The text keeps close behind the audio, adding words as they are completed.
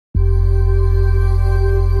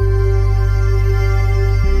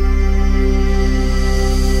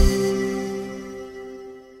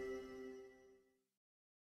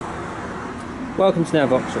Welcome to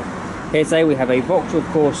Vauxhall. Here today we have a Vauxhall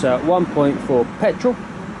CORSA 1.4 petrol,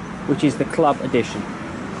 which is the club edition.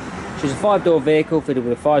 Which is a 5-door vehicle fitted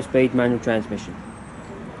with a 5-speed manual transmission.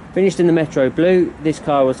 Finished in the Metro Blue, this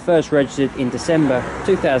car was first registered in December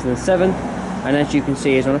 2007 and as you can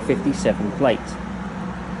see is on a 57 plate.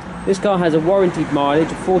 This car has a warranted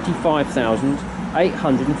mileage of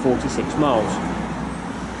 45,846 miles.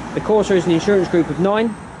 The Corsa is an insurance group of 9,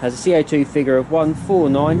 has a CO2 figure of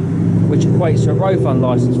 149, which equates to a road fund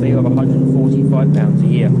licence fee of £145 a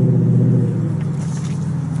year.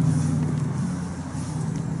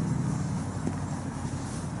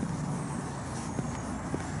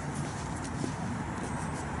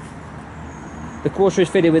 The Corsa is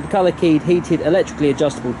fitted with colour-keyed heated electrically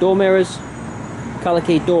adjustable door mirrors.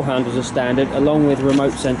 Colour-keyed door handles are standard, along with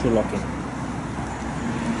remote central locking.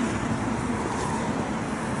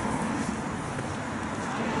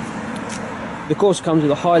 The Corsa comes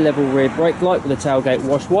with a high-level rear brake light with a tailgate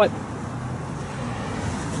wash wipe.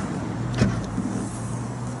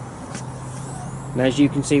 And as you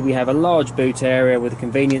can see, we have a large boot area with a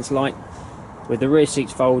convenience light, with the rear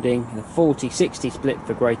seats folding and a 40-60 split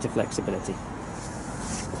for greater flexibility.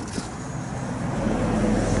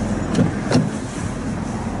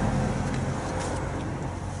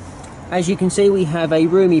 As you can see, we have a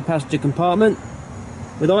roomy passenger compartment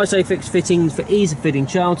with ISOFIX fittings for ease of fitting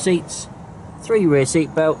child seats, 3 rear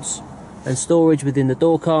seat belts and storage within the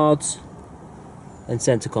door cards and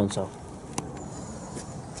centre console.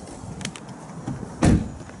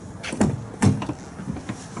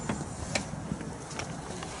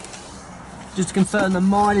 Just to confirm, the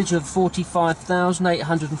mileage of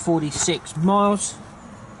 45,846 miles.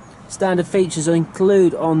 Standard features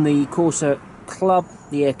include on the Corsa Club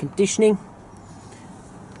the air conditioning.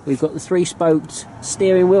 We've got the 3-spoked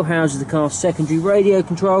steering wheel, houses the car's secondary radio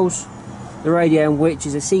controls, the radio in which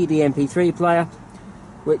is a CD MP3 player,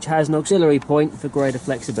 which has an auxiliary point for greater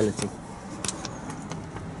flexibility.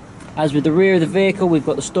 As with the rear of the vehicle, we've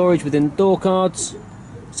got the storage within the door cards,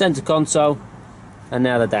 centre console, and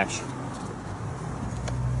now the dash.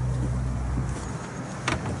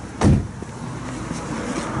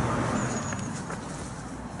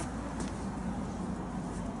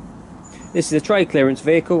 This is a trade clearance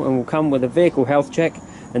vehicle and will come with a vehicle health check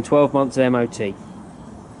and 12 months of MOT.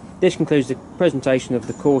 This concludes the presentation of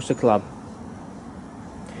the Corsa Club.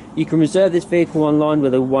 You can reserve this vehicle online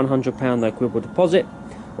with a £100 no quibble deposit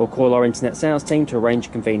or call our internet sales team to arrange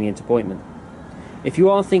a convenient appointment. If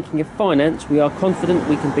you are thinking of finance, we are confident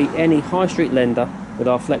we can beat any high street lender with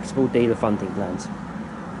our flexible dealer funding plans.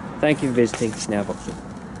 Thank you for visiting Vauxhall.